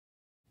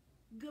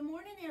Good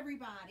morning,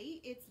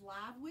 everybody. It's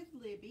Live with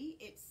Libby.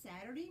 It's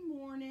Saturday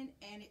morning,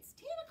 and it's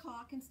 10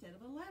 o'clock instead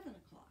of 11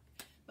 o'clock.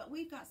 But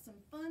we've got some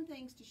fun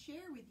things to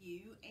share with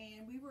you,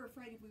 and we were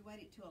afraid if we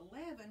waited till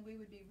 11, we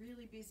would be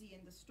really busy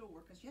in the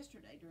store, because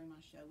yesterday during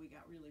my show, we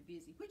got really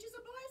busy, which is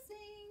a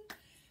blessing.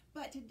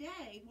 But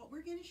today, what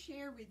we're going to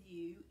share with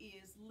you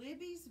is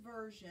Libby's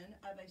version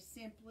of a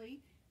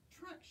Sympli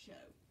trunk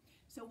show.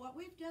 So what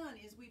we've done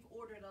is we've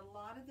ordered a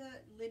lot of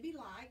the Libby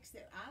likes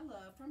that I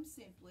love from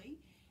Sympli.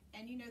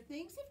 And you know,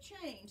 things have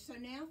changed, so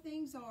now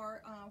things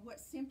are what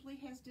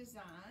Sympli has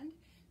designed.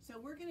 So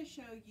we're going to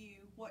show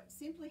you what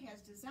Sympli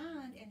has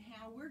designed and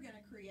how we're going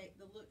to create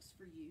the looks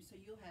for you, so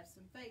you'll have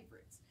some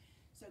favorites.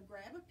 So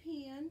grab a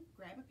pen,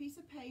 grab a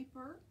piece of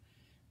paper.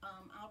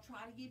 I'll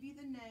try to give you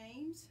the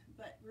names,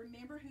 but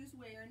remember who's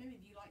wearing them.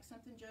 If you like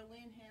something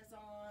Jolynn has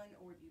on,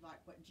 or if you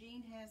like what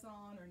Jean has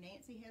on, or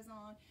Nancy has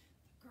on,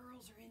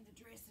 girls are in the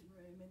dressing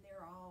room and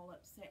they're all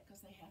upset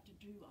because they have to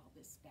do all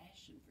this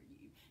fashion for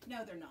you.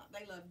 No, they're not.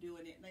 They love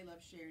doing it and they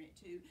love sharing it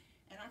too.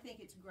 And I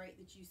think it's great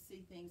that you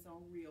see things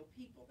on real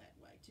people that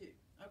way too.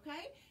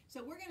 Okay?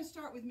 So we're going to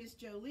start with Miss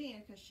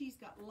Jolynn because she's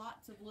got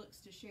lots of looks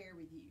to share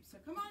with you. So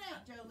come on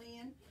out,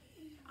 Jolynn.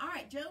 All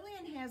right,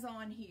 Jolynn has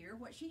on here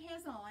what she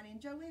has on.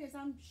 And Jolynn, as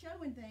I'm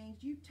showing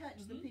things, you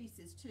touch the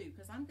pieces too,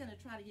 because I'm going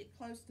to try to get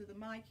close to the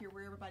mic here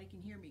where everybody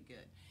can hear me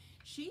good.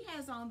 She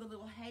has on the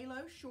little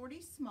halo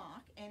shorty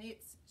smock, and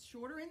it's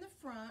shorter in the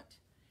front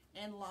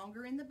and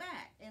longer in the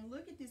back. And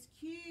look at this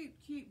cute,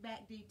 cute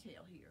back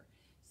detail here.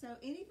 So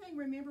anything,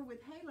 remember, with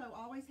halo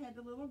always had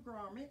the little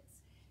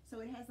garments. So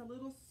it has a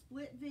little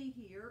split V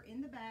here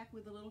in the back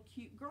with the little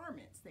cute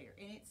garments there.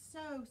 And it's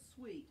so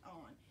sweet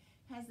on.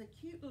 Has a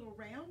cute little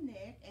round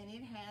neck, and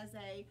it has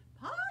a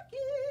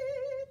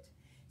pocket.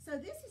 So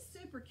this is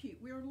super cute.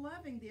 We're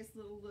loving this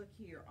little look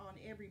here on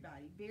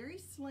everybody. Very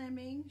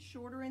slimming,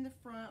 shorter in the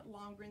front,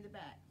 longer in the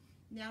back.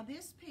 Now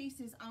this piece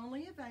is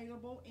only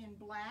available in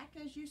black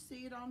as you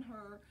see it on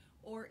her,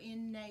 or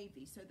in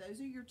navy. So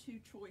those are your two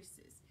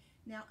choices.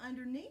 Now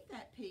underneath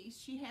that piece,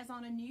 she has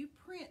on a new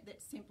print that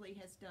Sympli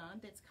has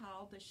done that's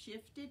called the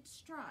shifted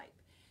stripe.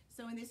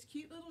 So in this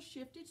cute little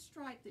shifted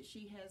stripe that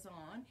she has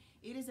on,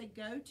 it is a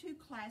go-to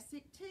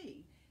classic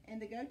tee. And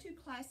the go-to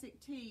classic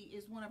tee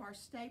is one of our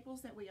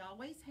staples that we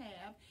always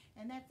have,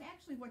 and that's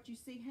actually what you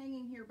see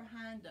hanging here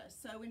behind us.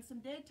 So in some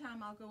dead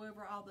time, I'll go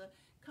over all the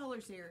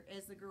colors there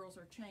as the girls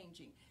are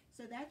changing.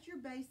 So that's your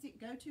basic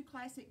go-to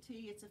classic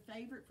tee. It's a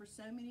favorite for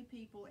so many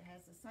people. It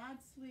has the side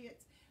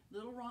slits, a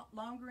little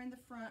longer in the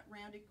front,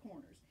 rounded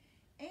corners.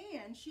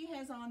 And she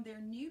has on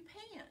their new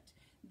pant.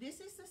 This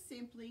is the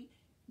Sympli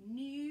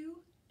new,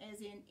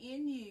 as in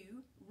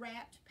NU,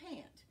 wrapped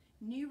pant.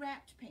 New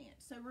wrapped pant.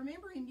 So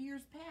remember, in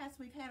years past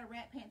we've had a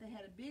wrap pant that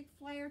had a big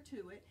flare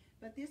to it,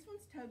 but this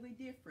one's totally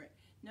different.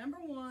 Number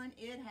one,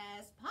 it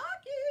has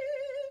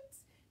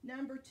pockets.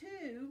 Number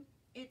two,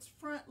 it's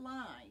front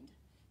lined.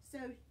 So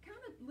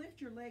kind of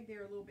lift your leg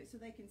there a little bit so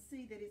they can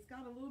see that it's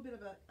got a little bit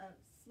of a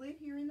slit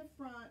here in the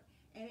front,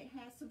 and it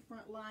has some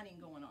front lining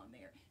going on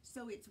there.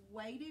 So it's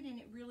weighted and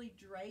it really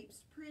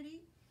drapes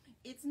pretty.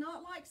 It's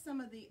not like some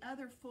of the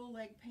other full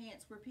leg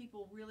pants where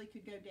people really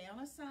could go down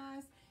a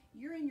size.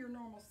 You're in your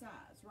normal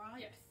size,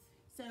 right? Yes.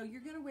 So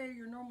you're going to wear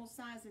your normal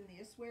size in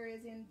this,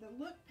 whereas in the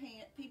look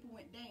pant, people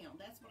went down.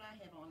 That's what I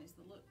have on, is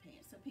the look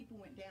pant. So people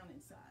went down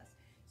in size.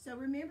 So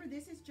remember,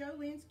 this is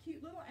Jolynn's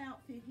cute little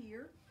outfit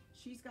here.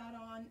 She's got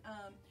on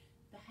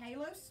the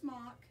halo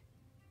smock,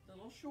 the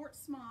little short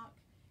smock,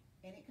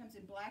 and it comes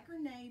in black or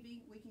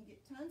navy. We can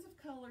get tons of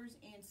colors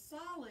and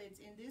solids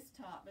in this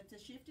top, but the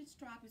shifted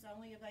stripe is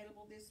only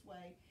available this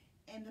way.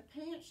 And the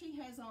pants she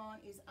has on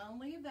is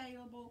only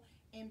available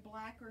in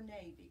black or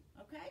navy.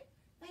 Okay?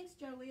 Thanks,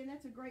 Jolynn.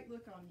 That's a great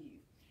look on you.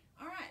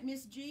 All right,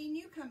 Miss Jean,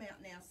 you come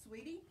out now,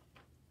 sweetie.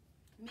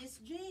 Miss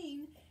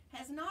Jean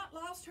has not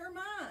lost her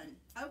mind.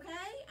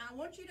 Okay? I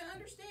want you to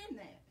understand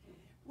that.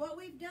 What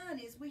we've done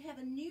is we have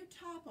a new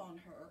top on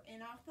her,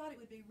 and I thought it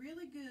would be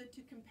really good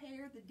to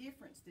compare the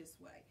difference this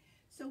way.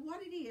 So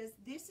what it is,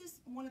 this is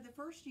one of the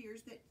first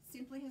years that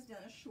Sympli has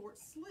done a short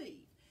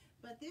sleeve.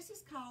 But this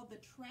is called the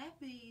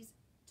trapeze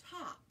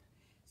top.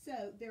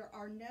 So there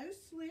are no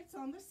slits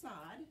on the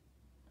side.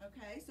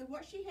 Okay, so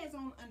what she has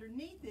on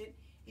underneath it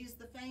is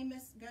the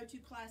famous go-to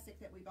classic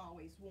that we've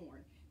always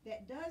worn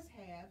that does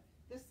have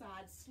the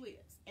side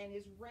slits and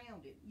is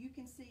rounded. You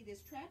can see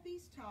this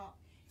trapeze top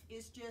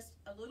is just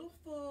a little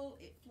full,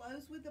 it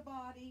flows with the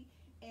body,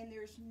 and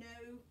there's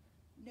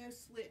no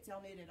slits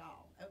on it at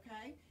all,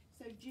 okay?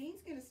 So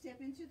Jean's going to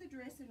step into the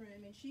dressing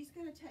room, and she's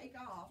going to take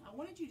off. I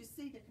wanted you to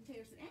see the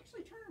comparison.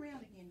 Actually, turn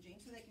around again, Jean,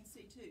 so they can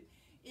see too.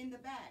 In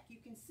the back, you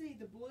can see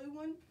the blue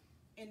one,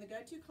 and the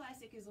go-to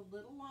classic is a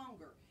little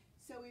longer.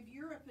 So if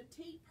you're a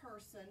petite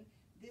person,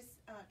 this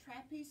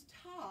trapeze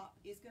top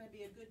is going to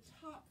be a good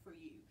top for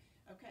you.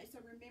 Okay, so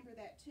remember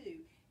that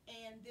too.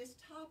 And this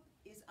top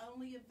is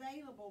only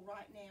available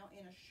right now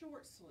in a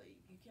short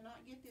sleeve. You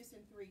cannot get this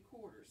in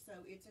 3/4, so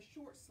it's a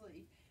short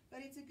sleeve,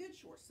 but it's a good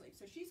short sleeve.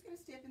 So she's going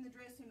to step in the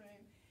dressing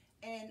room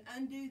and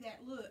undo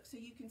that look so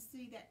you can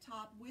see that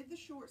top with the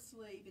short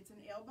sleeve. It's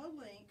an elbow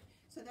length,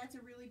 So that's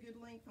a really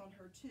good length on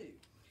her too.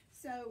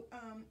 So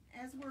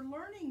as we're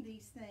learning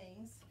these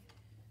things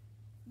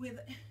with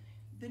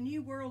the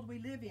new world we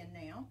live in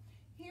now,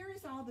 here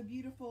is all the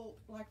beautiful,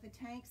 like the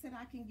tanks that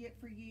I can get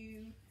for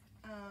you.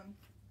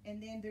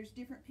 And then there's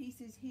different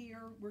pieces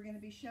here we're going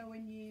to be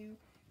showing you.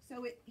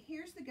 So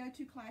here's the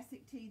Go-To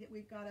Classic Tee that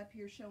we've got up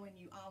here showing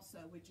you also,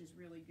 which is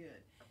really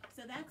good.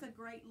 So that's a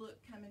great look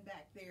coming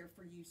back there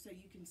for you, so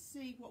you can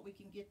see what we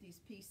can get these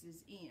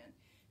pieces in.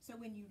 So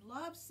when you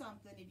love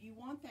something, if you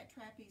want that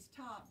trapeze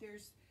top,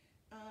 there's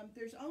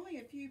only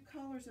a few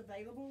colors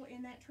available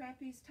in that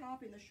trapeze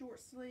top in the short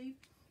sleeve.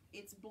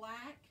 It's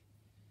black,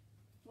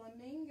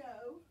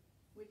 flamingo,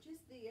 which is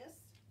this,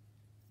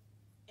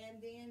 and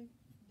then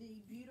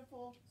the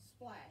beautiful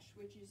splash,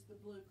 which is the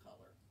blue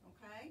color,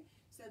 okay?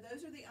 So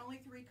those are the only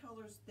three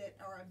colors that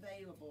are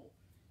available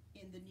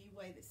in the new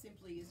way that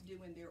Sympli is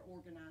doing their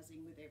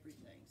organizing with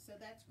everything. So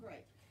that's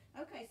great.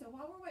 Okay, so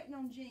while we're waiting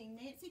on Jean,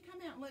 Nancy, come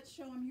out and let's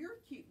show them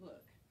your cute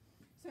look.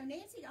 So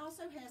Nancy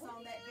also has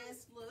on that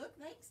vest look.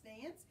 Thanks,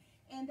 Nance.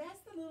 And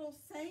that's the little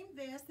same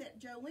vest that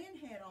Jolynn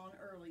had on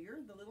earlier,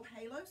 the little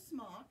halo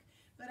smock.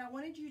 But I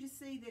wanted you to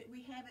see that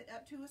we have it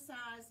up to a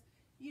size.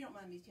 You don't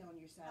mind me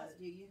telling your size,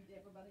 do you?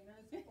 Everybody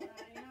knows what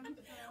I am.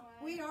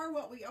 So we are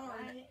what we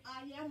are.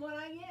 I am what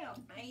I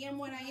am. I am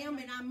what I am,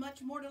 and I'm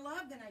much more to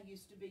love than I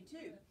used to be,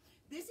 too.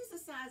 This is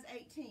a size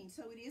 18,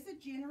 so it is a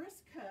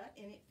generous cut,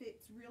 and it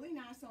fits really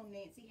nice on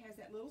Nancy. Has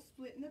that little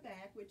split in the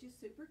back, which is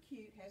super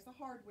cute. Has the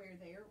hardware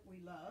there,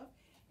 we love.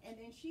 And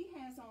then she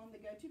has on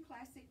the Go-To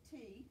Classic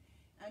Tee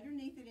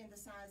underneath it in the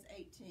size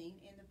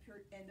 18 in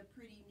the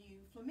pretty new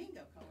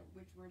flamingo color,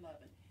 which we're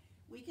loving.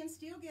 We can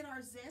still get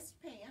our Zest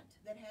pant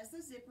that has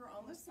the zipper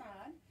on the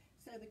side.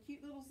 So the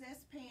cute little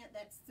Zest pant,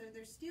 so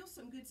there's still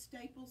some good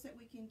staples that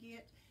we can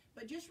get.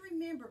 But just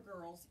remember,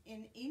 girls,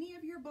 in any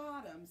of your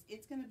bottoms,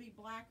 it's going to be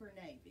black or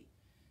navy.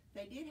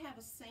 They did have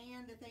a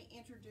sand that they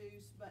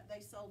introduced, but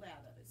they sold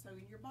out of it. So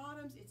in your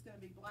bottoms, it's going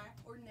to be black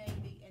or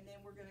navy, and then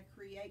we're going to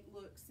create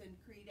looks and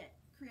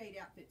create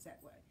outfits that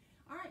way.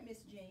 All right,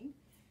 Miss Jean.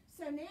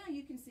 So now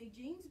you can see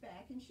Jean's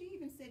back, and she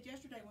even said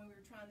yesterday when we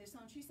were trying this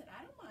on, she said,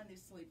 I don't mind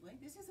this sleeve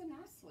length. This is a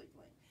nice sleeve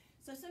length.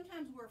 So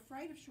sometimes we're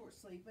afraid of short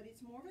sleeve, but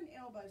it's more of an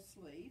elbow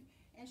sleeve,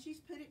 and she's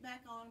put it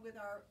back on with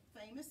our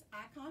famous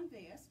icon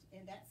vest,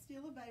 and that's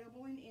still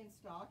available in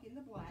stock in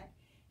the black.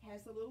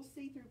 Has a little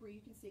see-through where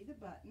you can see the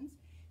buttons.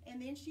 And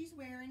then she's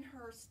wearing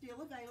her still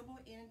available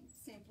in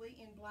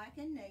Sympli in black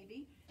and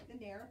navy, the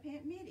narrow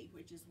pant midi,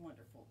 which is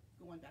wonderful,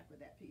 going back with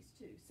that piece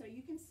too. So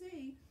you can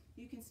see,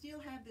 you can still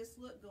have this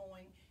look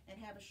going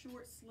and have a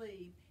short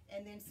sleeve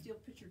and then still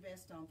put your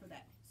vest on for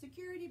that.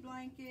 Security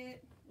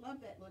blanket, love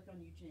that look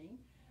on you, Jean.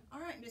 All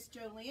right, Miss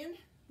Jolynn,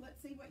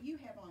 let's see what you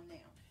have on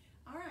now.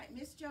 All right,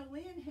 Miss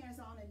Jolynn has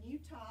on a new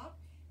top,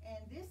 and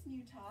this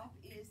new top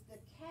is the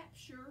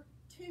capture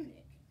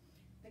tunic.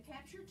 The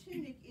capture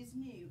tunic is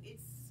new.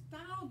 It's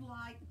styled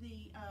like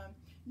the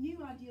new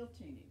Ideal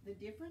tunic. The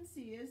difference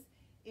is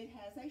it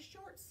has a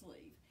short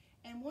sleeve.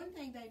 And one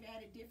thing they've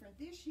added different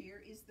this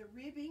year is the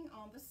ribbing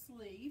on the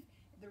sleeve.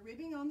 The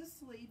ribbing on the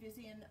sleeve is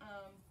in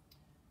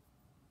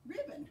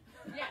ribbon.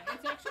 Yeah,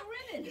 it's actual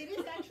ribbon. It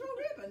is actual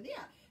ribbon,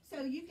 yeah.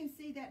 So you can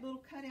see that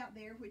little cutout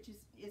there, which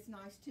is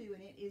nice too,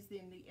 and it is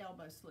in the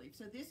elbow sleeve.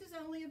 So this is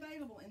only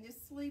available in this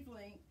sleeve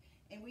length,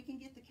 and we can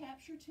get the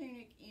capture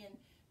tunic in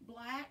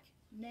black,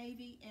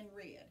 navy, and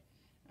red.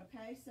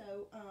 Okay,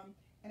 so,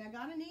 and I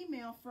got an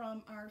email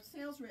from our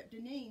sales rep,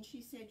 Deneen.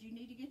 She said you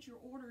need to get your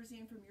orders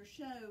in from your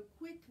show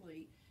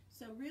quickly.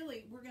 So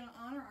really, we're going to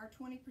honor our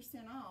 20%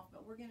 off,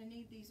 but we're going to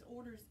need these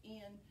orders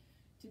in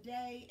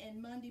today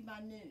and Monday by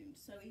noon.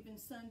 So even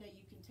Sunday,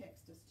 you can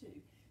text us too.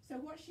 So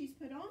what she's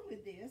put on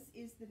with this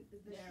is the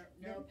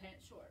narrow pant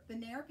short. The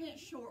narrow pant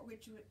short,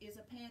 which is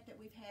a pant that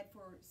we've had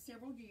for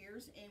several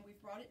years, and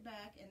we've brought it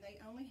back, and they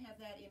only have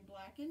that in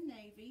black and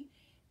navy.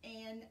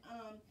 And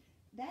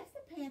that's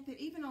the pant that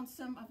even on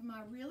some of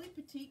my really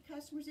petite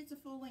customers, it's a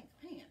full-length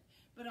pant.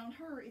 But on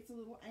her, it's a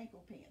little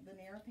ankle pant, the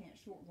narrow pant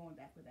short going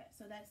back with that.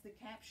 So that's the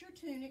capture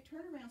tunic.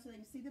 Turn around so they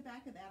can see the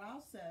back of that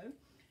also.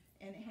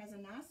 And it has a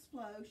nice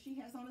flow. She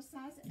has on a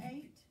size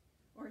 8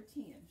 or a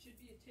 10. Should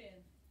be a 10.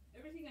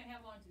 Everything I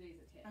have on today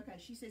is a 10.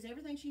 Okay, she says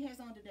everything she has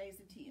on today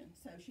is a 10.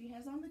 So she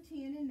has on the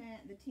 10 in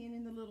that, and the 10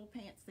 in the little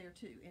pants there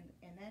too.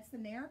 And that's the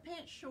narrow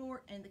pant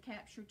short and the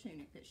capture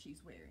tunic that she's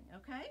wearing,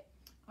 okay?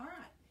 All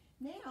right.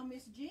 Now,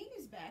 Miss Jean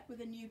is back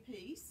with a new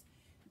piece.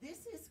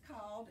 This is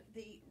called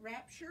the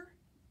Rapture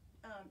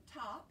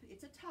top.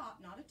 It's a top,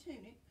 not a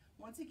tunic.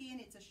 Once again,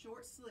 it's a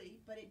short sleeve,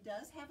 but it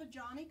does have a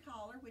Johnny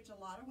collar, which a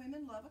lot of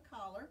women love a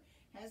collar.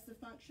 Has the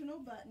functional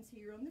buttons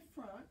here on the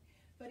front,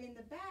 but in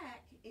the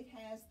back, it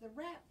has the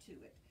wrap to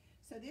it.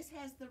 So this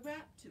has the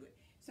wrap to it.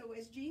 So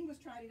as Jean was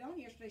trying it on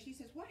yesterday, she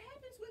says, what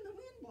happens when the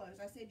wind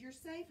blows? I said, you're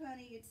safe,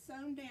 honey. It's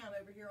sewn down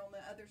over here on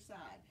the other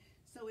side.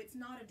 So it's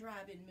not a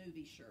drive-in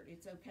movie shirt.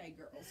 It's okay,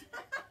 girls.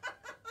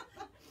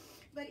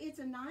 But it's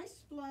a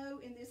nice flow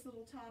in this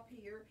little top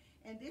here,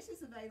 and this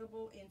is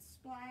available in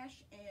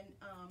splash and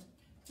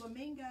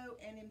flamingo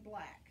and in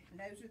black. And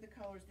those are the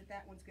colors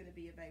that one's going to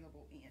be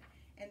available in.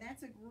 And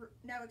that's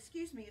no,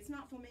 excuse me, it's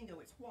not flamingo,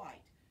 it's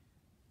white.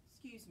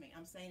 Excuse me,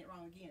 I'm saying it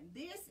wrong again.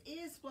 This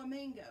is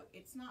flamingo.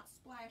 It's not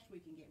splash we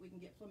can get. We can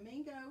get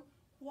flamingo,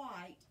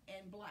 white,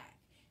 and black.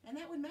 And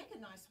that would make a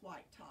nice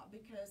white top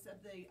because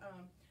of the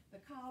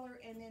collar,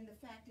 and then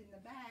the fact in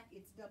the back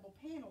it's double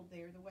paneled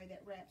there, the way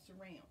that wraps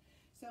around.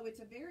 So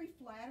it's a very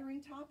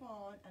flattering top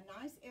on, a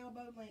nice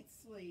elbow length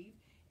sleeve,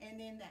 and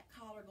then that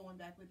collar going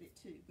back with it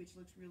too, which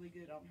looks really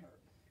good on her.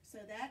 So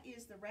that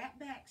is the wrap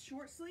back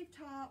short sleeve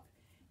top,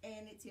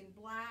 and it's in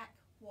black,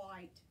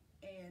 white,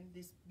 and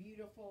this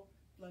beautiful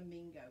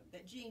flamingo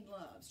that Jean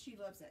loves. She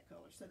loves that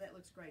color, so that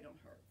looks great on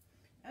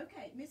her.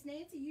 Okay, Miss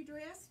Nancy, you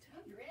dressed?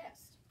 I'm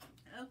dressed.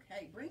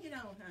 Okay, bring it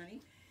on,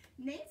 honey.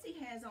 Nancy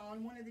has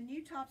on one of the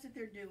new tops that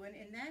they're doing,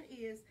 and that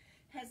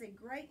has a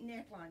great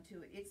neckline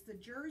to it. It's the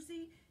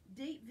Jersey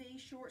Deep V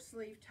short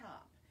sleeve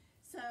top.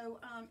 So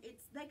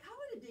they call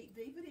it a deep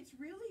V, but it's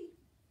really,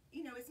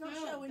 you know, it's not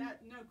showing.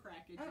 No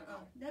crackage at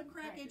all. No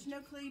crackage,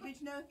 no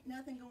cleavage,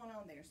 nothing going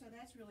on there. So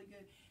that's really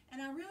good.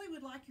 And I really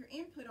would like your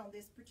input on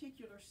this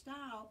particular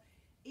style,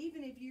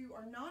 even if you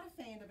are not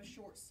a fan of a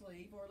short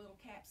sleeve or a little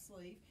cap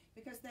sleeve,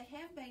 because they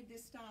have made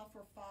this style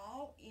for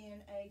fall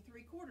in a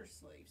 3/4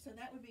 sleeve. So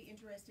that would be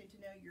interesting to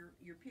know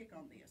your pick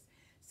on this.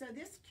 So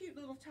this cute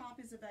little top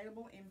is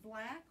available in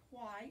black,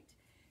 white,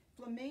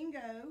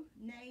 flamingo,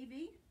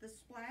 navy, the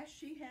splash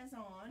she has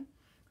on,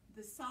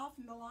 the soft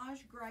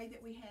melange gray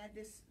that we had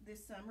this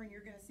summer and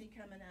you're going to see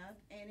coming up,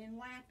 and in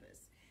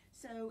lapis.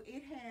 So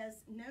it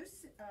has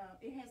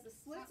it has the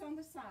slits on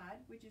the side,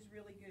 which is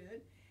really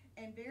good,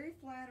 and very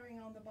flattering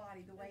on the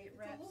body, the way it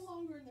wraps. It's a little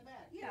longer in the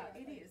back. Yeah,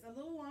 it is. A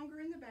little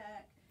longer in the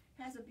back.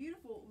 Has a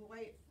beautiful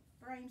way it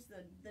frames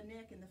the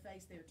neck and the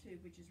face there too,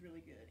 which is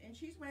really good. And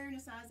she's wearing a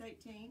size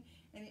 18,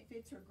 and it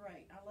fits her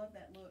great. I love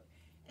that look.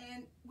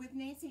 And with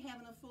Nancy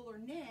having a fuller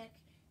neck,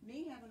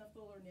 me having a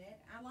fuller neck,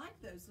 I like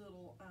those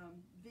little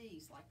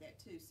V's like that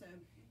too. So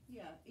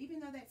yeah, even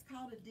though that's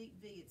called a deep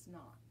V, it's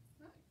not.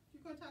 Right.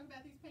 You're going to talk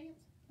about these pants?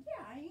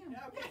 Yeah, I am.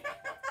 Okay.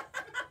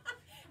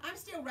 I'm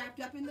still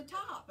wrapped up in the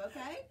top,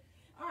 okay?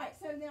 All right,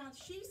 so now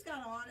she's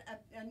got on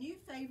a new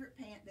favorite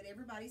pant that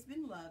everybody's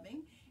been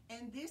loving,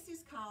 and this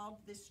is called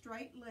the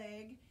straight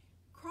leg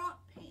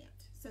crop pant.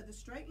 So the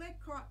straight leg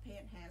crop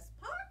pant has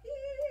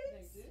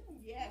pockets. They do?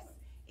 Yes.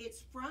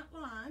 It's front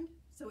lined,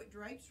 so it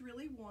drapes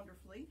really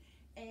wonderfully,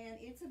 and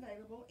it's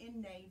available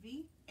in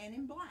navy and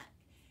in black.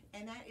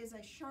 And that is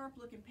a sharp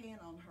looking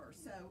pant on her.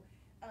 So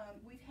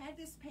we've had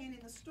this pant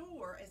in the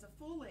store as a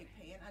full leg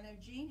pant. I know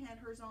Jean had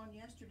hers on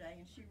yesterday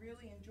and she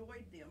really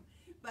enjoyed them.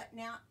 But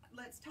now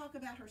let's talk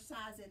about her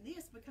size in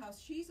this,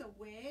 because she's a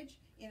wedge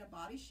in a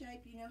body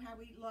shape. You know how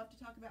we love to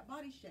talk about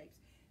body shapes.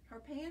 Her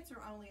pants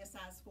are only a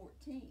size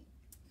 14.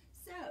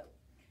 So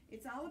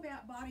it's all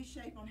about body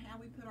shape on how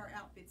we put our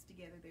outfits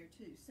together there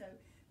too. So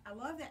I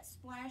love that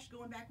splash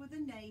going back with the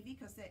navy,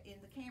 because that in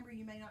the camera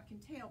you may not can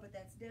tell, but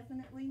that's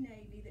definitely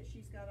navy that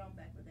she's got on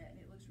back with that, and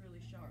it looks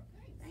really sharp.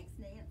 Thanks,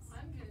 Nance.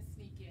 I'm going to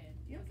sneak in.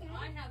 Okay.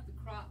 I have the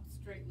cropped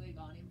straight leg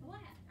on in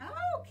black.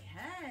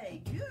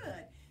 Okay,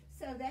 good.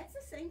 So that's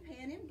the same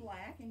pant in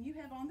black, and you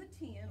have on the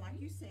 10, like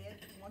you said.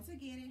 Once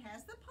again, it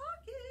has the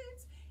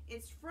pockets.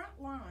 It's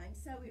front line,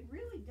 so it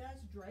really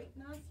does drape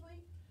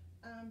nicely.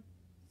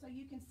 So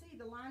you can see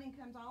the lining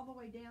comes all the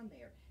way down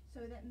there.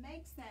 So that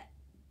makes that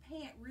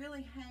pant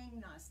really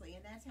hang nicely,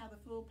 and that's how the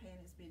full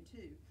pant has been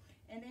too.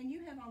 And then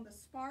you have on the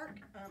Spark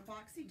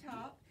boxy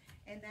top,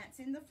 and that's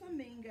in the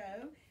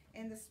flamingo.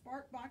 And the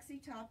Spark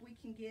boxy top we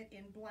can get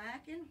in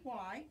black and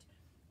white.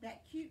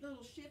 That cute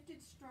little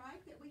shifted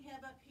stripe that we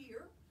have up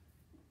here.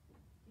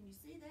 Can you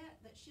see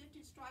that? That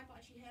shifted stripe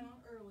like she had on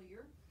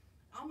earlier.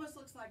 Almost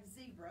looks like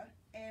zebra.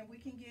 And we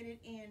can get it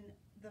in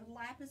the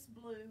lapis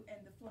blue and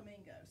the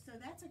flamingo. So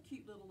that's a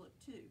cute little look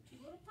too. Two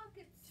little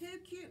pockets.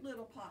 Two cute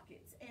little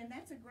pockets. And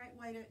that's a great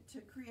way to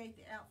create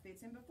the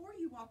outfits. And before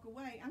you walk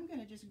away, I'm going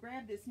to just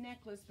grab this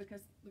necklace,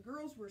 because the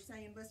girls were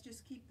saying let's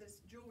just keep this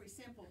jewelry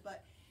simple.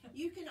 But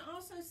you can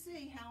also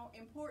see how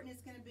important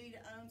it's going to be to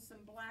own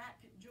some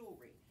black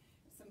jewelry,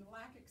 some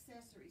black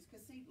accessories.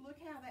 Because see, look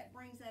how that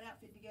brings that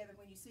outfit together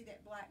when you see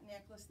that black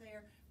necklace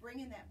there,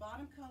 bringing that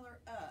bottom color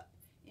up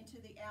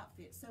into the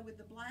outfit. So with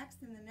the blacks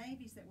and the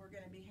navies that we're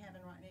going to be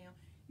having right now,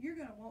 you're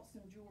going to want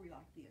some jewelry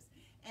like this.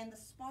 And the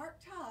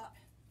Spark top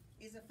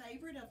is a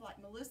favorite of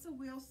like Melissa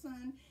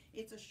Wilson.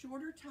 It's a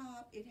shorter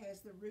top. It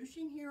has the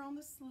ruching here on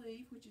the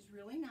sleeve, which is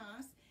really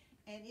nice.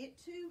 And it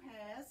too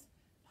has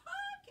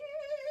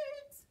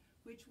pockets,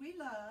 which we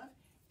love.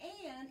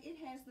 And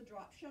it has the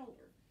drop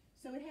shoulder.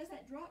 So it has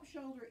that drop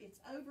shoulder. It's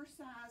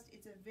oversized.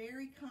 It's a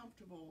very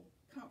comfortable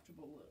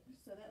look.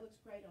 So that looks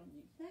great on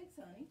you. Thanks,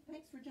 honey.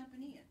 Thanks for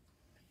jumping in.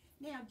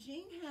 Now,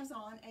 Jean has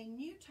on a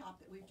new top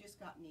that we've just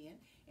gotten in,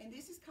 and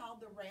this is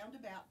called the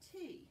Roundabout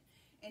Tee.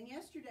 And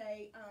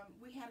yesterday,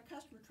 we had a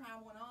customer try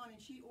one on, and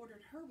she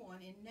ordered her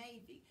one in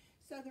navy.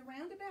 So the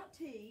Roundabout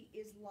Tee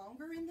is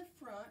longer in the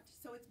front,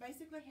 so it's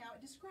basically how it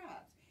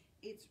describes.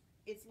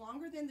 It's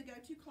longer than the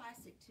Go-To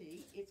Classic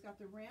Tee. It's got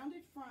the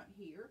rounded front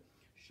here,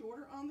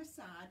 shorter on the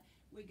side.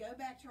 We go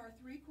back to our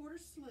 3/4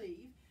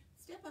 sleeve.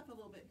 Step up a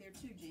little bit there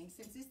too, Jean,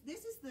 since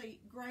this is the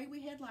gray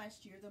we had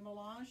last year, the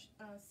melange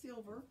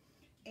silver,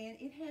 and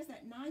it has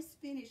that nice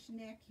finished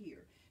neck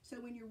here. So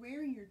when you're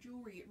wearing your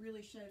jewelry, it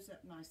really shows up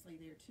nicely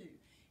there too.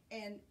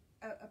 And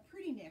a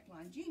pretty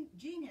neckline.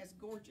 Jean has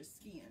gorgeous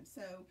skin,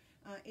 so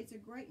it's a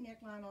great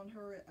neckline on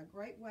her, a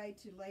great way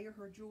to layer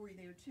her jewelry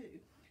there too.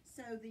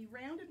 So the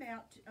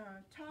roundabout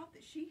top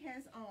that she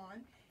has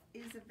on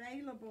is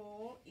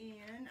available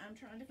in, I'm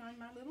trying to find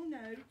my little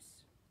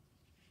notes.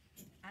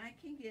 I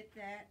can get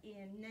that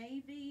in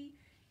navy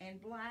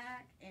and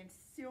black and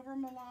silver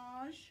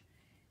melange,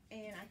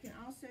 and I can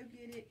also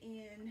get it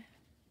in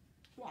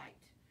white.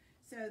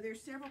 So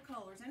there's several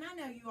colors, and I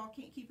know you all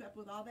can't keep up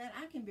with all that.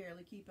 I can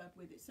barely keep up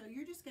with it. So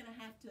you're just going to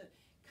have to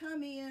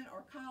come in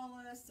or call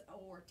us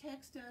or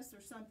text us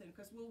or something,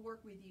 because we'll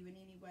work with you in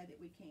any way that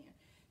we can.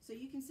 So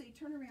you can see,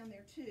 turn around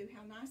there too,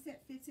 how nice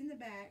that fits in the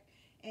back,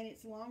 and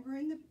it's longer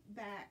in the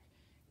back.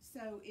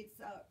 So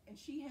it's, and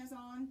she has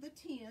on the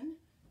 10.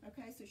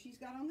 Okay, so she's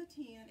got on the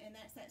 10, and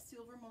that's that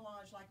silver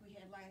melange like we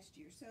had last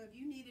year. So if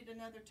you needed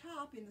another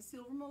top in the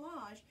silver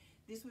melange,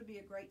 this would be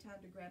a great time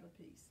to grab a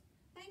piece.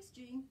 Thanks,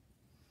 Jean.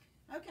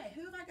 Okay,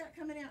 who have I got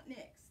coming out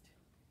next?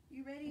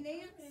 You ready,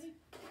 Nancy?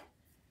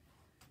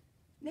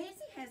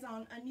 Nancy has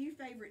on a new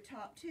favorite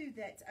top too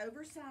that's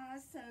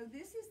oversized. So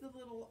this is the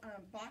little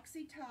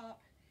boxy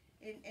top,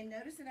 and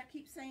notice that I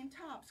keep saying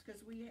tops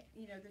because we,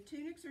 you know, the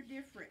tunics are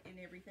different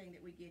in everything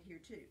that we get here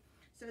too.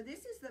 So this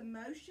is the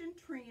motion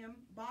trim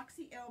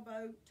boxy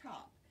elbow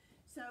top.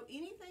 So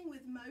anything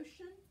with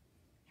motion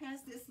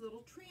has this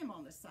little trim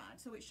on the side.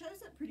 So it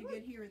shows up pretty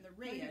good here in the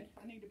red.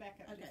 I need to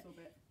back up just a little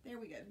bit. There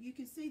we go. You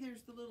can see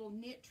there's the little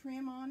knit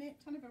trim on it.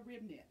 Kind of a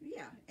rib knit.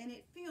 Yeah, and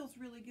it feels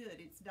really good.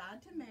 It's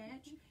dyed to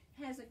match.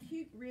 Has a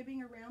cute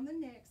ribbing around the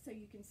neck so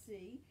you can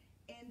see.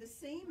 And the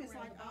seam is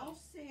like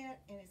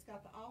offset, and it's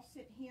got the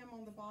offset hem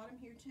on the bottom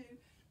here too.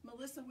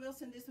 Melissa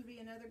Wilson, this would be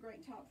another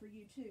great top for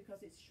you too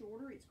because it's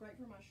shorter. It's great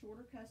for my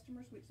shorter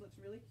customers, which looks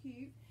really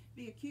cute.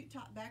 Be a cute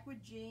top back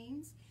with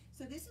jeans.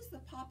 So this is the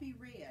poppy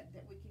red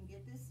that we can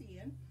get this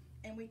in,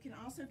 and we can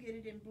also get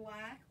it in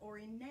black or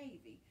in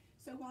navy.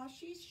 So while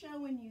she's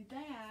showing you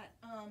that,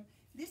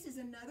 this is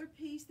another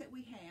piece that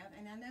we have,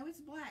 and I know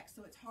it's black,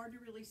 so it's hard to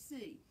really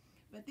see.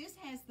 But this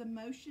has the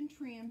motion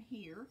trim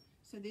here.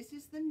 So this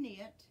is the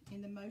knit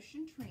in the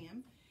motion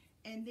trim,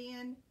 and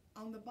then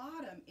on the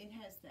bottom it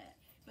has that.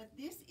 But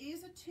this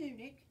is a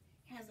tunic,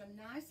 has a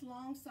nice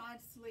long side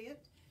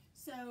slit.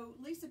 So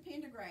Lisa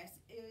Pendergrass,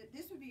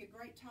 this would be a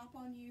great top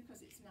on you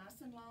because it's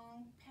nice and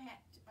long. Pat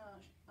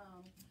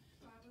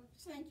Shriver,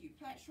 thank you.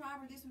 Pat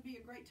Shriver, this would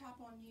be a great top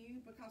on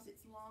you because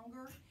it's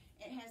longer.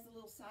 It has the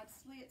little side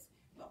slits.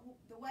 But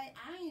the way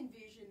I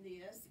envision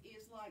this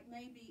is like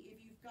maybe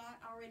if you've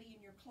got already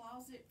in your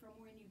closet from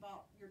when you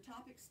bought your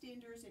top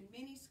extenders and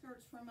mini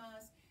skirts from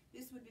us,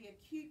 this would be a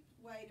cute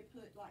way to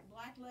put like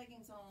black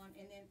leggings on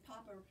and then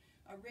pop a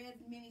red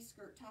mini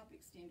skirt top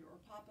extender, or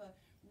pop a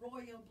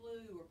royal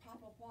blue, or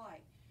pop a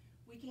white.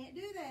 We can't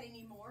do that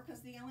anymore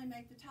because they only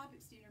make the top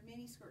extender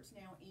mini skirts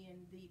now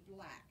in the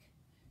black.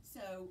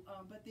 So,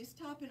 but this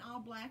top in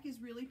all black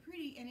is really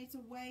pretty, and it's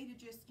a way to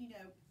just, you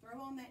know, throw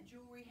on that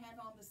jewelry, have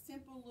on the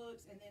simple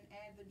looks, and then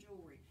add the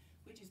jewelry,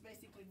 which is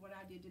basically what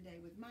I did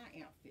today with my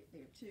outfit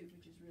there too,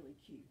 which is really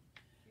cute.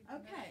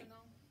 Okay.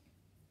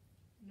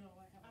 No,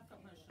 I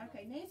haven't.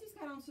 Okay, Nancy's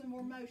got on some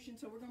more motion,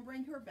 so we're going to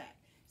bring her back.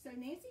 So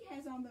Nancy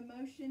has on the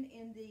motion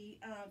in the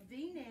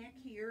V-neck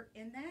here,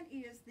 and that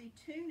is the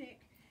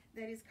tunic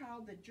that is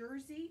called the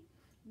Jersey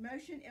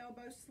Motion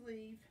Elbow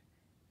Sleeve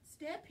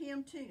Step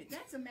Hem Tunic.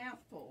 That's a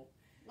mouthful.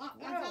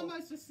 That's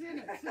almost a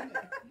sentence, isn't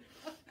it?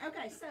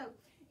 Okay, so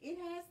it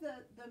has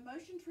the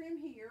motion trim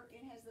here.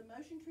 It has the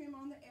motion trim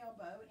on the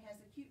elbow. It has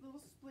a cute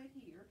little split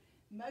here.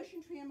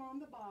 Motion trim on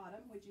the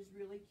bottom, which is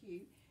really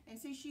cute. And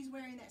see, she's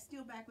wearing that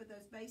steel back with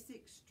those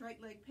basic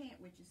straight leg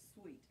pant, which is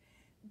sweet.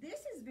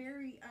 This is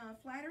very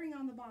flattering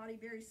on the body,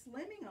 very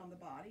slimming on the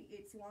body.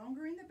 It's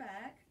longer in the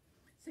back,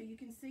 so you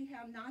can see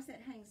how nice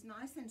that hangs,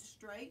 nice and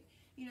straight.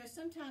 You know,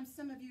 sometimes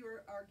some of you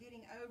are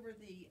getting over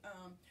the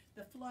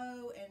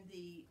flow and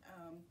the,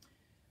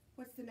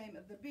 what's the name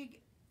of the big,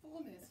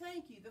 Fullness.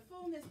 Thank you, the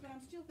fullness, but I'm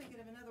still thinking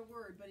of another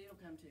word, but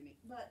it'll come to me.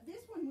 But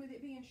this one, with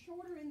it being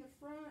shorter in the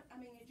front, I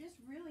mean, it just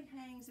really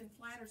hangs and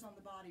flatters on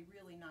the body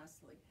really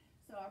nicely.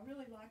 So I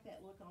really like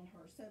that look on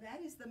her. So that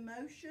is the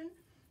motion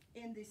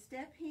in the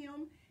step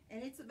hem,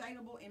 and it's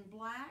available in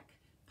black,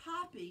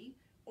 poppy,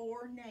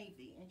 or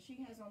navy. And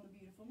she has on the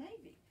beautiful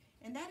navy.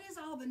 And that is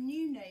all the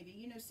new navy.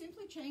 You know,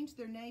 Sympli changed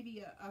their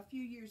navy a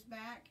few years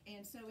back,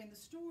 and so in the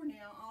store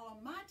now, all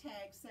of my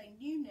tags say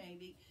new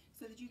navy,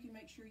 so that you can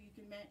make sure you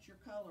can match your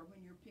color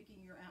when you're picking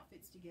your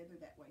outfits together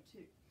that way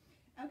too.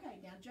 Okay,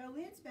 now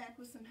Jolene's back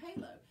with some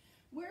halo.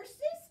 We're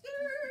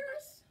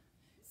sisters!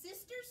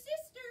 Sisters,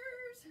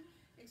 sisters!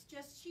 It's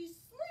just she's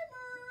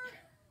slimmer,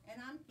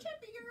 and I'm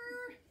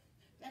chippier.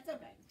 That's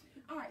okay.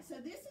 All right, so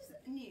this is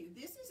new.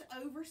 This is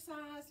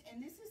oversized,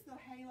 and this is the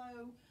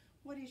halo.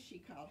 What is she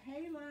called?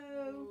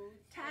 Halo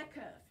tie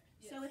cuff.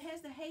 Yes. So it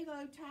has the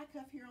halo tie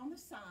cuff here on the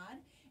side,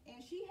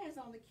 and she has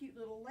on the cute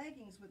little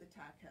leggings with a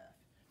tie cuff.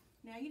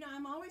 Now, you know,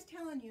 I'm always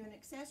telling you an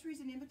accessory is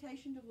an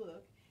invitation to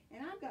look,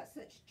 and I've got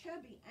such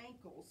chubby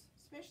ankles,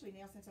 especially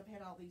now since I've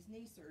had all these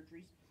knee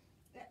surgeries,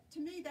 that to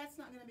me that's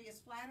not going to be as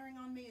flattering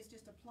on me as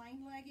just a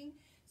plain legging.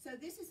 So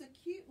this is a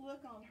cute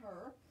look on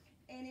her,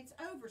 and it's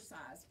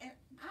oversized, and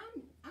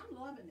I'm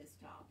loving this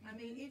top. I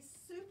mean, it's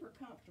super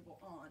comfortable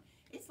on.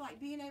 It's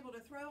like being able to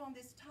throw on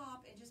this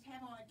top and just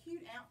have on a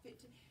cute outfit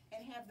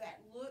and have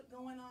that look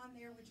going on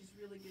there, which is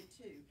really good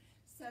too.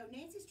 So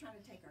Nancy's trying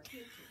to take our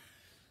picture.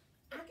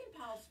 I can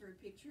pause for a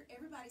picture.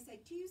 Everybody say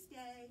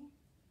Tuesday.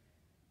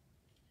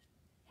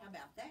 How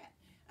about that?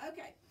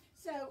 Okay,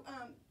 so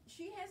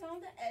she has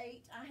on the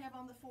 8, I have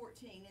on the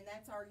 14, and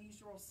that's our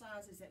usual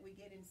sizes that we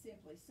get in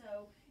Sympli.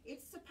 So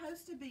it's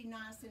supposed to be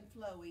nice and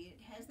flowy. It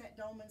has that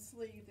dolman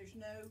sleeve. There's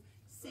no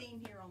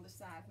seam here on the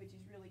side, which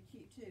is really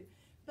cute too.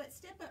 But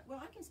step up,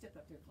 well, I can step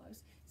up there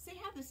close. See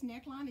how this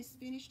neckline is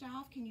finished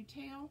off? Can you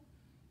tell?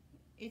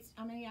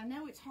 I mean, I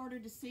know it's harder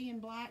to see in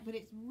black, but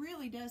it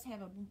really does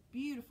have a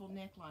beautiful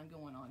neckline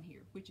going on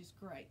here, which is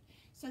great.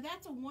 So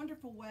that's a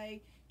wonderful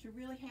way to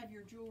really have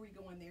your jewelry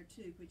going there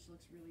too, which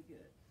looks really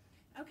good.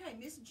 Okay,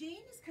 Miss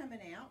Jean is coming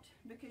out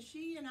because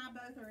she and I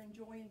both are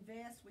enjoying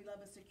vests. We love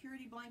a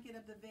security blanket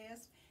of the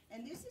vest,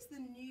 and this is the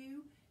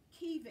new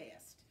key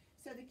vest.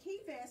 So the key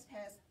vest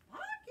has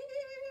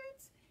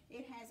pockets.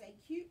 It has a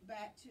cute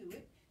back to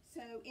it.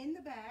 So in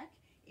the back,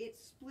 it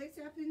splits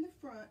up in the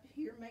front.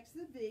 Here makes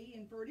the V,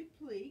 inverted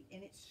pleat,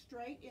 and it's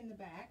straight in the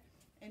back.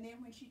 And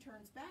then when she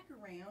turns back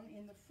around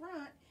in the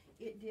front,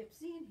 it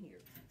dips in here.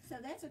 So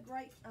that's a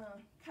great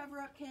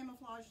cover-up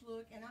camouflage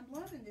look, and I'm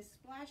loving this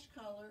splash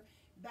color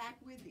back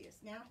with this.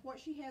 Now, what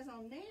she has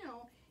on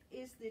now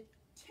is the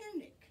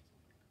tunic.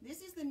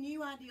 This is the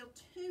new ideal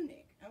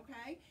tunic,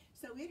 okay?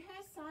 So it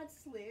has side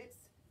slits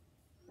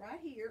right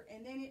here,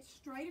 and then it's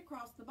straight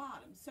across the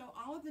bottom. So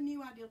all of the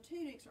new ideal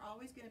tunics are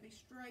always going to be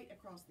straight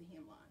across the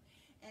hemline.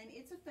 And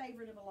it's a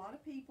favorite of a lot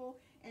of people,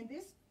 and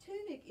this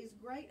tunic is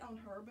great on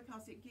her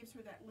because it gives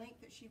her that length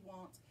that she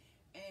wants.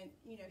 And,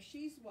 you know,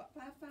 she's, what,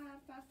 5'5",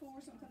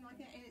 5'4", something like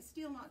that, and it's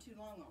still not too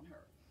long on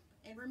her.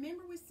 And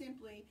remember with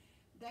Sympli,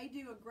 they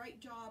do a great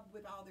job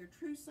with all their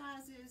true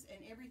sizes,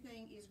 and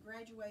everything is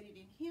graduated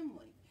in hem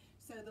length.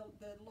 So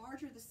the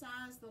larger the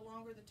size, the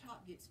longer the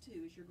top gets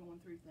too, as you're going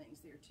through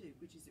things there too,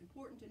 which is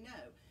important to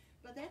know.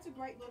 But that's a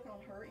great look on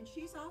her, and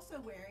she's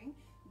also wearing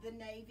the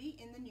navy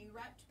in the new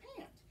wrapped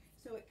pant.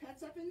 So it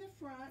cuts up in the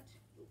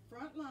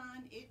front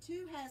line. It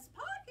too has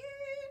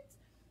pockets.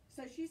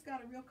 So she's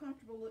got a real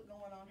comfortable look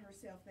going on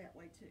herself that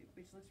way too,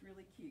 which looks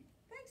really cute.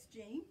 Thanks,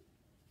 Jean.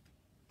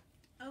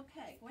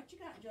 Okay, what you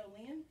got,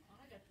 Jolynn?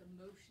 I got the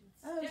motion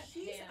step Oh,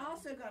 she's hem.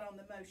 also got on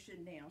the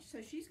motion now. So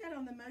she's got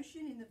on the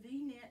motion in the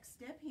V-neck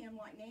step hem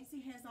like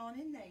Nancy has on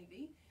in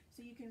navy.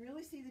 So you can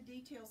really see the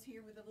details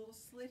here with a little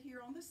slit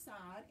here on the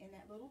side and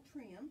that little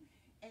trim.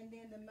 And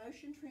then the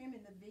motion trim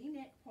in the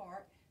V-neck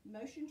part,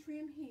 motion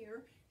trim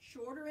here,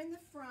 shorter in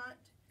the front,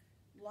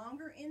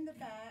 longer in the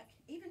back,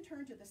 even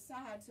turn to the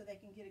side so they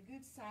can get a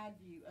good side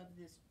view of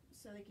this,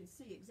 so they can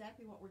see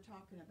exactly what we're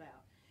talking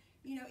about.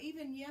 You know,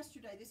 even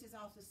yesterday, this is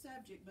off the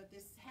subject, but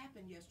this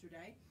happened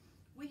yesterday.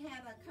 We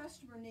had a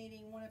customer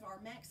needing one of our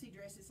maxi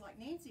dresses like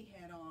Nancy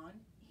had on,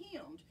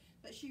 hemmed,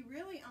 but she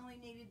really only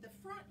needed the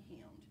front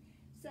hemmed.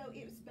 So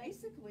it was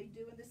basically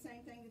doing the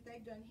same thing that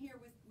they've done here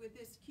with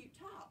this cute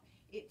top.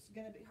 It's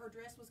going to be, her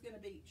dress was going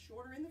to be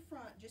shorter in the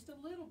front, just a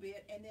little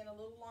bit, and then a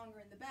little longer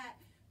in the back.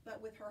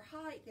 But with her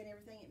height and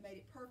everything, it made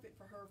it perfect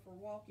for her for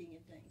walking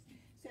and things.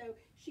 So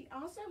she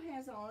also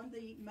has on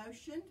the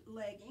motioned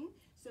legging.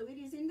 So it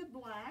is in the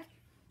black,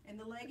 and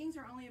the leggings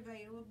are only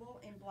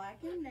available in black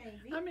and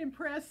navy. I'm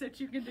impressed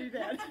that you can do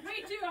that.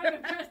 Me too, I'm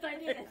impressed I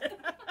did it.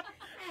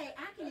 Hey,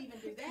 I can even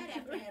do that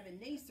after having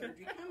knee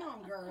surgery. Come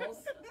on, girls.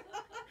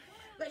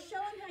 But show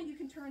them how you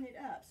can turn it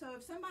up. So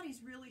if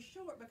somebody's really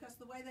short, because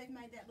the way they've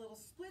made that little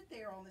split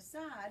there on the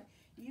side,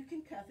 you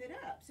can cuff it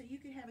up. So you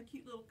can have a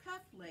cute little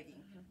cuffed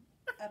legging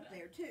up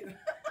there too.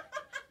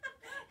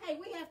 Hey,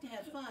 we have to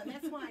have fun.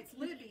 That's why it's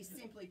Libby's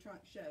Sympli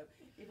Trunk Show.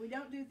 If we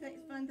don't do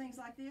fun things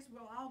like this,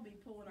 we'll all be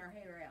pulling our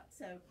hair out.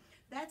 So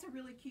that's a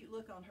really cute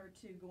look on her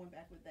too, going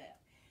back with that.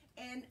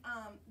 And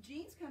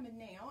Jean's coming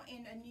now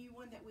in a new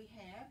one that we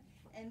have.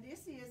 And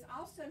this is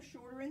also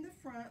shorter in the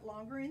front,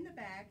 longer in the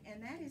back.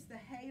 And that is the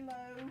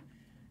Halo,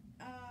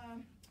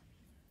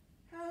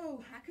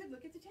 oh, I could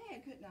look at the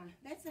tag, couldn't I?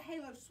 That's the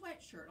Halo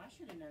sweatshirt. I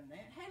should have known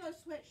that. Halo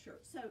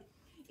sweatshirt. So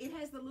it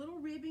has the little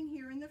ribbing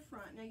here in the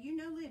front. Now, you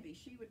know Libby.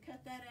 She would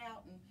cut that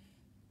out and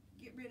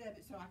get rid of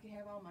it so I could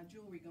have all my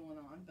jewelry going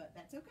on, but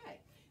that's okay.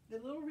 The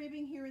little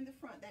ribbing here in the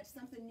front, that's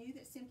something new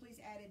that Sympli's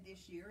added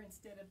this year.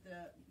 Instead of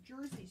the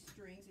jersey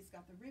strings, it's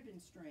got the ribbon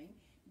string.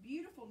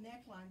 Beautiful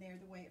neckline there,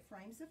 the way it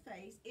frames the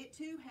face. It,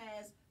 too,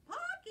 has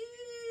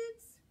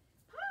pockets.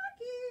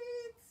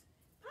 Pockets.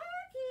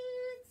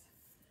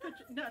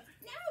 Pockets. No,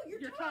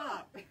 your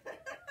top. Okay.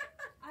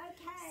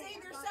 See,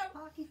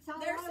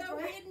 they're so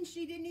hidden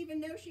she didn't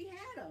even know she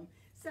had them.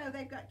 So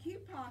they've got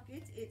cute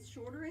pockets. It's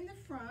shorter in the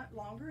front,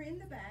 longer in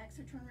the back.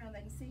 So turn around,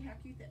 they can see how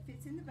cute that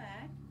fits in the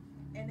back.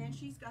 And then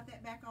she's got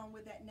that back on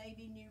with that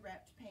navy new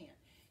wrapped pant.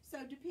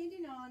 So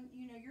depending on,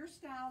 you know, your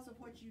styles of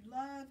what you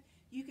love,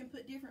 you can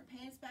put different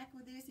pants back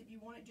with this if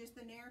you want it just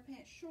the narrow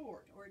pant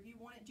short, or if you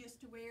want it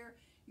just to wear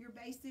your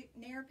basic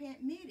narrow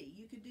pant midi,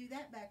 you could do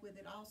that back with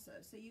it also.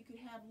 So you could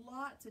have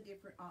lots of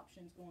different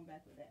options going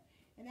back with that.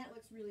 And that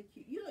looks really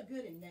cute. You look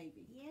good in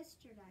navy.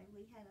 Yesterday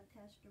we had a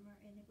customer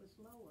and it was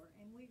lower,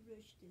 and we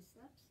ruched this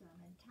up some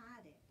and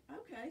tied it.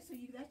 Okay, so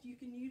you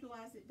can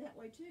utilize it that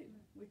way too,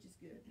 which is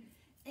good.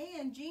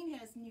 And Jean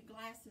has new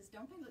glasses.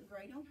 Don't they look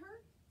great on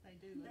her? They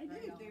do. They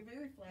do. They're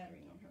very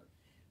flattering on her.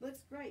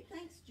 Looks great.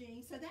 Thanks,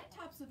 Jean. So that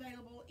top's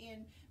available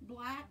in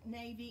black,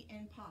 navy,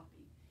 and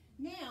poppy.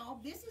 Now,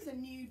 this is a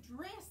new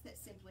dress that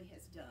Sympli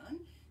has done.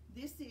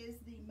 This is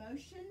the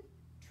motion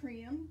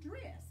trim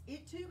dress.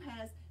 It too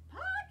has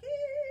pockets.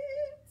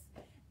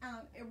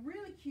 A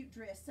really cute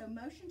dress. So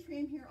motion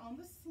trim here on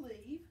the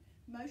sleeve,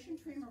 motion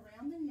trim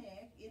around the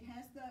neck. It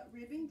has the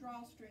ribbon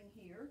drawstring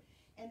here,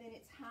 and then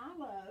it's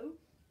high-low.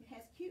 It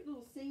has cute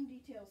little seam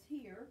details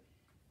here,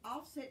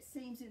 offset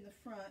seams in the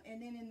front,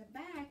 and then in the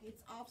back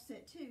it's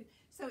offset too.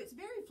 So it's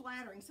very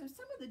flattering. So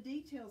some of the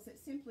details that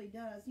Sympli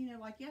does, you know,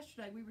 like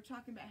yesterday we were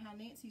talking about how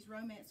Nancy's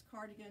romance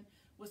cardigan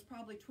was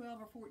probably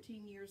 12 or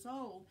 14 years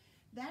old.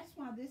 That's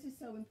why this is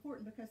so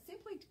important, because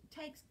Sympli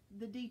takes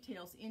the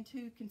details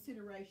into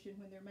consideration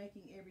when they're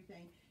making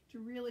everything to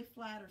really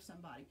flatter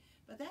somebody.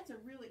 But that's a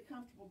really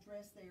comfortable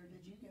dress there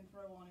that you can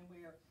throw on and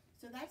wear.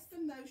 So that's the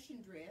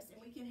motion dress, and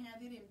we can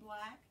have it in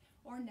black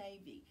or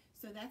navy.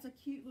 So that's a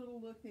cute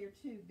little look there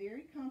too.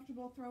 Very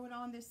comfortable. Throw it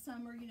on this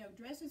summer. You know,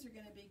 dresses are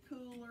going to be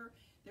cooler.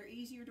 They're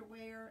easier to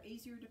wear,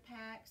 easier to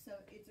pack. So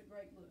it's a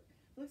great look.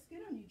 Looks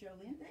good on you,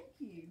 Jolene. Thank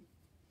you.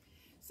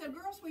 So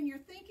girls, when you're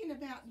thinking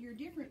about your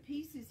different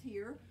pieces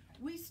here,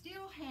 we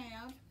still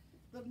have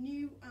the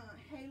new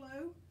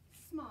halo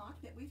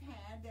smock that we've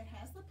had that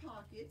has the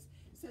pockets.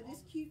 So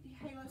this cute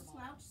halo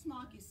slouch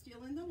smock is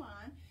still in the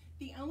line.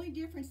 The only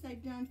difference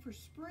they've done for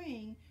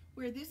spring,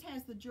 where this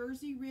has the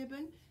jersey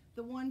ribbon,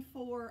 the one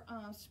for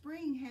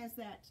spring has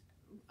that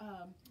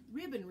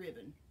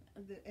ribbon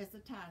as the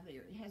tie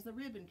there. It has the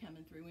ribbon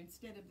coming through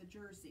instead of the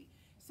jersey.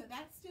 So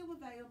that's still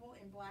available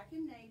in black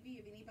and navy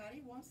if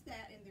anybody wants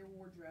that in their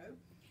wardrobe.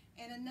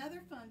 And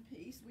another fun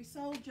piece, we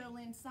sold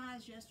Jolene's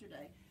size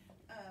yesterday.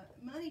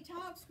 Money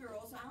talks,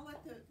 girls. I'll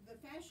let the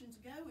fashions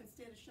go.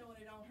 Instead of showing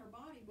it on her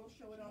body, we'll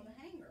show it on the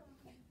hanger.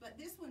 But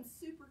this one's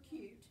super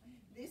cute.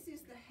 This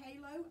is the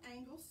halo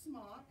angle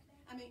smock.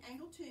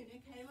 Angle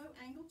tunic, halo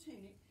angle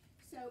tunic.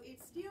 So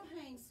it still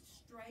hangs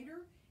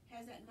straighter,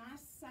 has that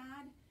nice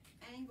side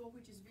angle,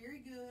 which is very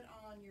good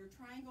on your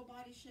triangle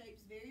body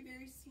shapes, very,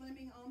 very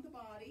slimming on the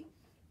body.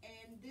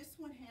 And this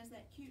one has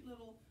that cute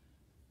little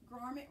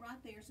garment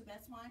right there, so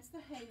that's why it's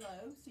the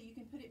halo. So you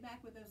can put it back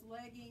with those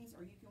leggings,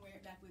 or you can wear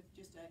it back with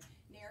just a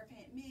narrow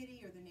pant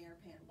midi or the narrow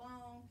pant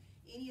long,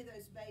 any of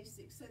those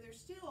basics. So there's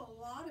still a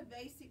lot of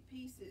basic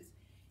pieces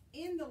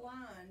in the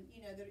line,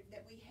 you know,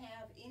 that we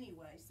have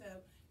anyway. So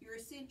your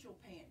essential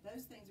pant,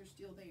 those things are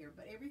still there,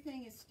 but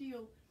everything is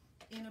still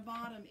in the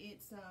bottom.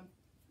 It's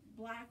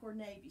black or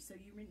navy, so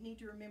you need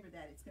to remember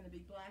that it's going to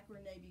be black or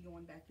navy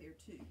going back there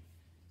too.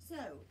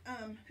 So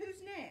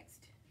who's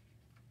next?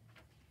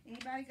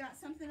 Anybody got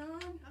something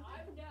on?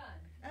 I'm done.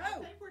 Oh,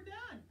 I think we're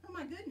done. oh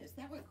my goodness,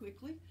 that went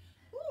quickly.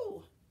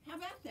 Ooh, how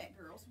about that,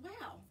 girls?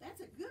 Wow, that's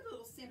a good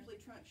little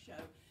Sympli trunk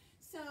show.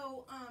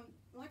 So,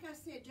 like I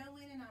said,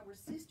 Jolene and I were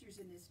sisters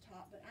in this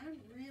top, but I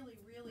really,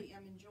 really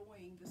am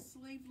enjoying the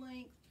sleeve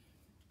length.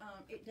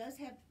 It does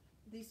have,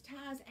 these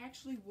ties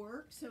actually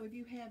work, so if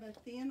you have a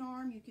thin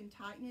arm, you can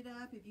tighten it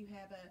up. If you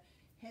have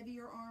a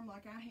heavier arm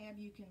like I have,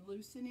 you can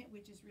loosen it,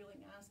 which is really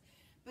nice.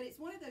 But it's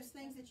one of those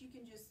things that you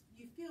can just,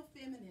 you feel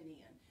feminine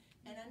in.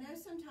 And I know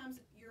sometimes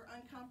you're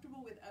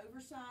uncomfortable with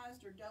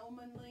oversized or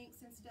dolman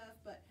lengths and stuff,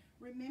 but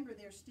remember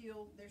they're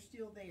still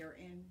there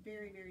and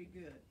very, very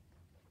good.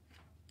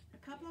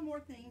 A couple of more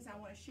things I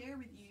want to share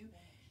with you.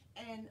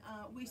 And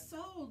we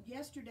sold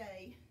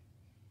yesterday,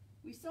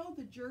 we sold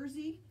the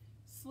jersey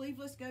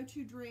sleeveless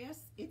go-to dress.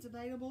 It's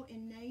available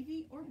in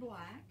navy or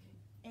black,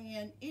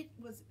 and it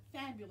was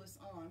fabulous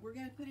on. We're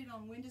going to put it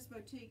on Wenda's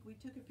Boutique. We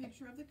took a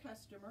picture of the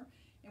customer,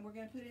 and we're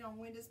going to put it on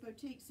Wenda's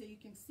Boutique so you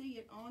can see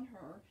it on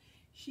her.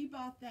 She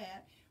bought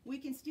that. We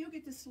can still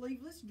get the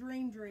sleeveless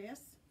dream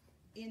dress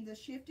in the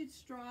shifted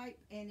stripe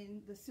and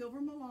in the silver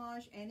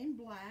melange and in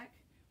black.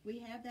 We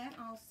have that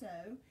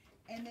also.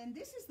 And then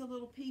this is the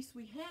little piece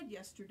we had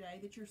yesterday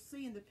that you're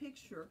seeing the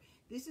picture.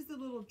 This is the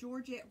little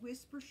Georgette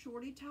Whisper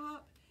shorty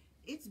top.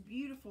 It's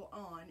beautiful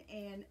on,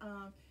 and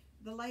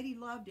the lady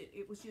loved it.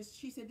 It was just,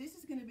 she said, this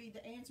is going to be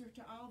the answer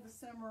to all the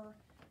summer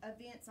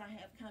events I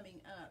have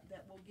coming up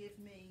that will give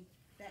me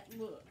that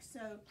look.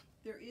 So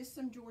there is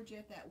some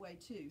Georgette that way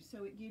too.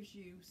 So it gives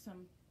you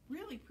some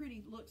really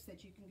pretty looks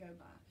that you can go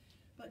by.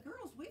 But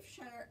girls, we've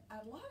shared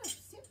a lot of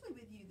Sympli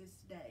with you this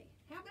day.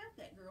 How about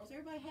that, girls?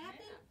 Everybody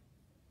happy?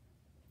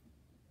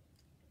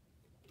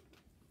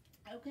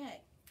 Yeah.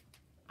 Okay.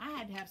 I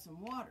had to have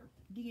some water.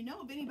 Do you know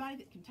of anybody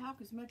that can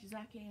talk as much as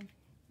I can?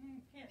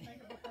 Can't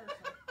think of a person.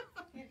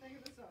 Can't think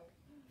of a soul.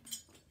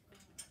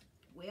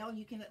 Well,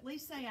 you can at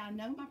least say I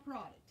know my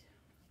product.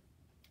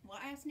 Well,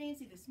 I asked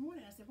Nancy this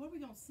morning, I said, what are we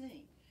going to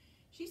sing?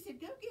 She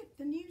said, go get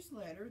the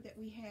newsletter that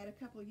we had a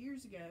couple of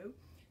years ago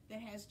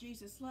that has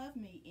Jesus Love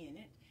Me in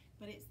it,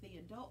 but it's the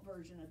adult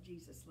version of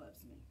Jesus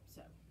Loves Me.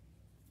 So,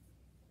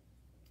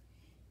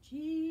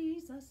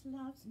 Jesus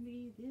loves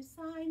me, this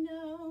I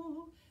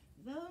know,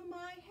 though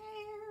my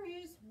hair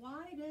is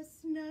white as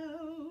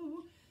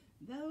snow,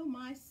 though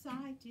my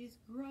sight is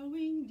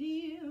growing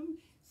dim,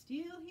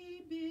 still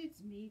he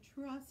bids me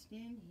trust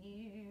in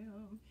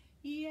him.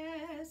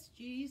 Yes,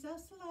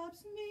 Jesus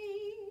loves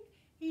me.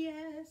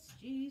 Yes,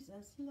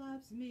 Jesus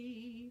loves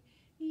me.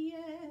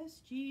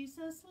 Yes,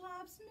 Jesus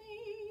loves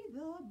me.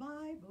 The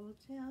Bible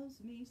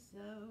tells me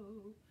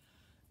so.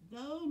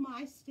 Though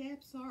my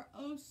steps are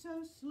oh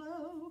so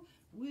slow,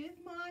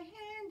 with my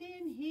hand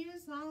in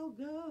his I'll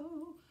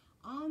go.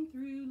 On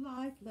through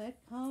life,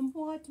 let come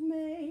what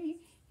may,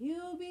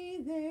 he'll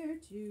be there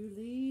to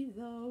lead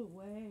the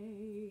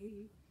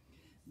way.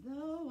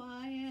 Though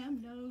I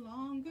am no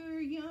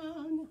longer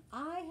young,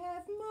 I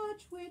have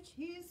much which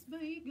he's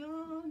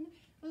begun.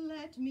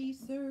 Let me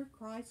serve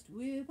Christ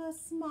with a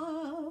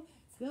smile,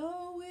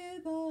 go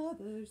with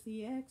others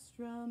the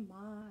extra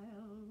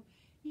mile.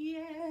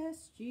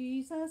 Yes,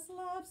 Jesus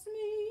loves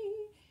me.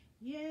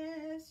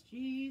 Yes,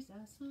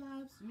 Jesus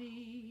loves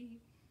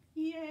me.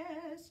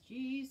 Yes,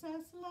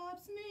 Jesus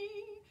loves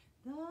me.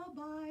 The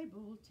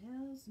Bible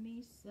tells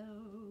me so.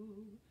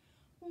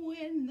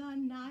 When the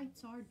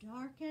nights are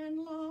dark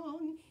and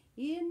long,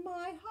 in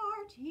my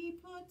heart he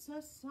puts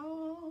a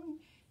song,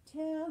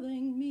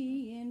 telling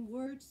me in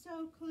words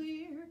so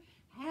clear,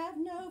 have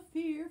no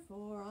fear,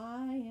 for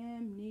I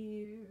am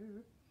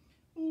near.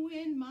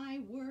 When my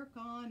work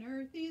on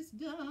earth is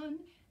done,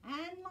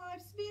 and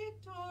life's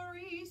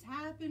victories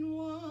have been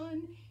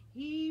won,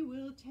 he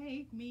will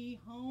take me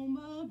home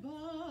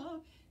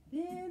above,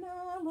 then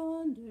I'll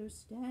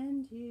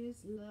understand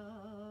his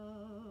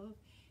love.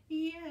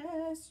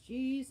 Yes,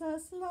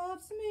 Jesus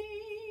loves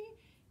me.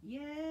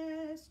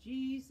 Yes,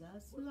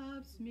 Jesus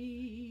loves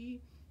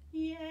me.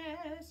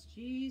 Yes,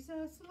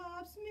 Jesus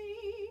loves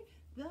me.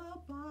 The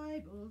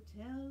Bible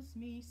tells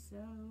me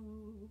so.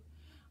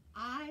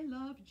 I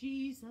love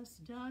Jesus,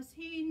 does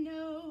he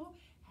know?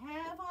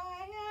 Have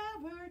I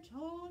ever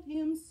told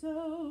him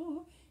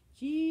so?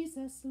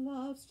 Jesus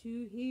loves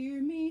to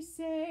hear me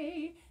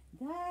say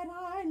that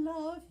I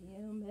love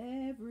him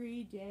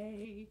every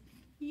day.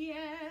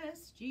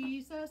 Yes,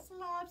 Jesus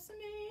loves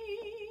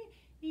me.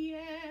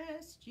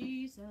 Yes,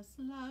 Jesus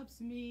loves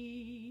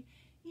me.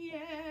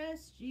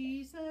 Yes,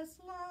 Jesus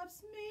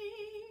loves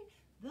me.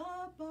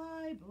 The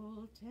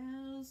Bible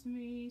tells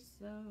me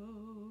so.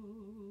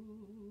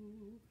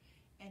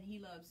 And he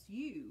loves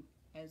you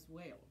as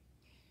well.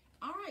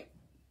 All right.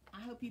 I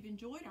hope you've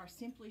enjoyed our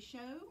Sympli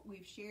show.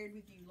 We've shared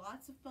with you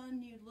lots of fun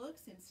new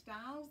looks and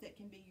styles that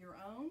can be your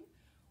own.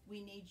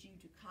 We need you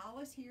to call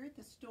us here at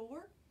the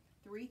store,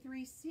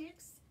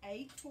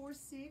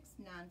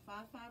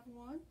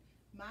 336-846-9551.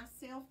 My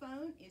cell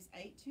phone is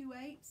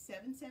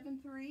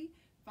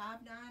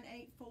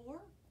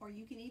 828-773-5984, or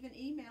you can even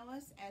email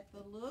us at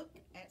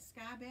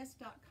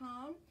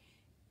thelook@skybest.com.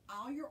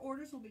 All your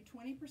orders will be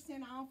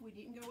 20% off. We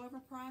didn't go over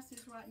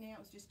prices right now. It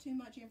was just too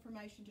much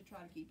information to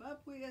try to keep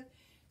up with.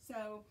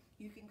 So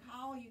you can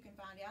call, you can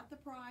find out the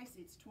price.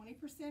 It's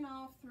 20%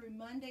 off through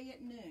Monday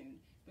at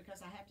noon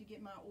because I have to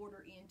get my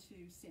order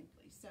into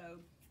Sympli. So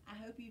I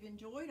hope you've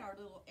enjoyed our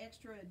little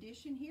extra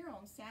edition here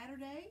on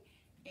Saturday.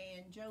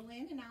 And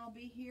Jolene and I will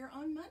be here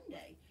on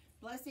Monday.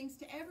 Blessings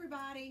to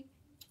everybody.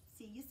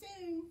 See you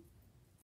soon.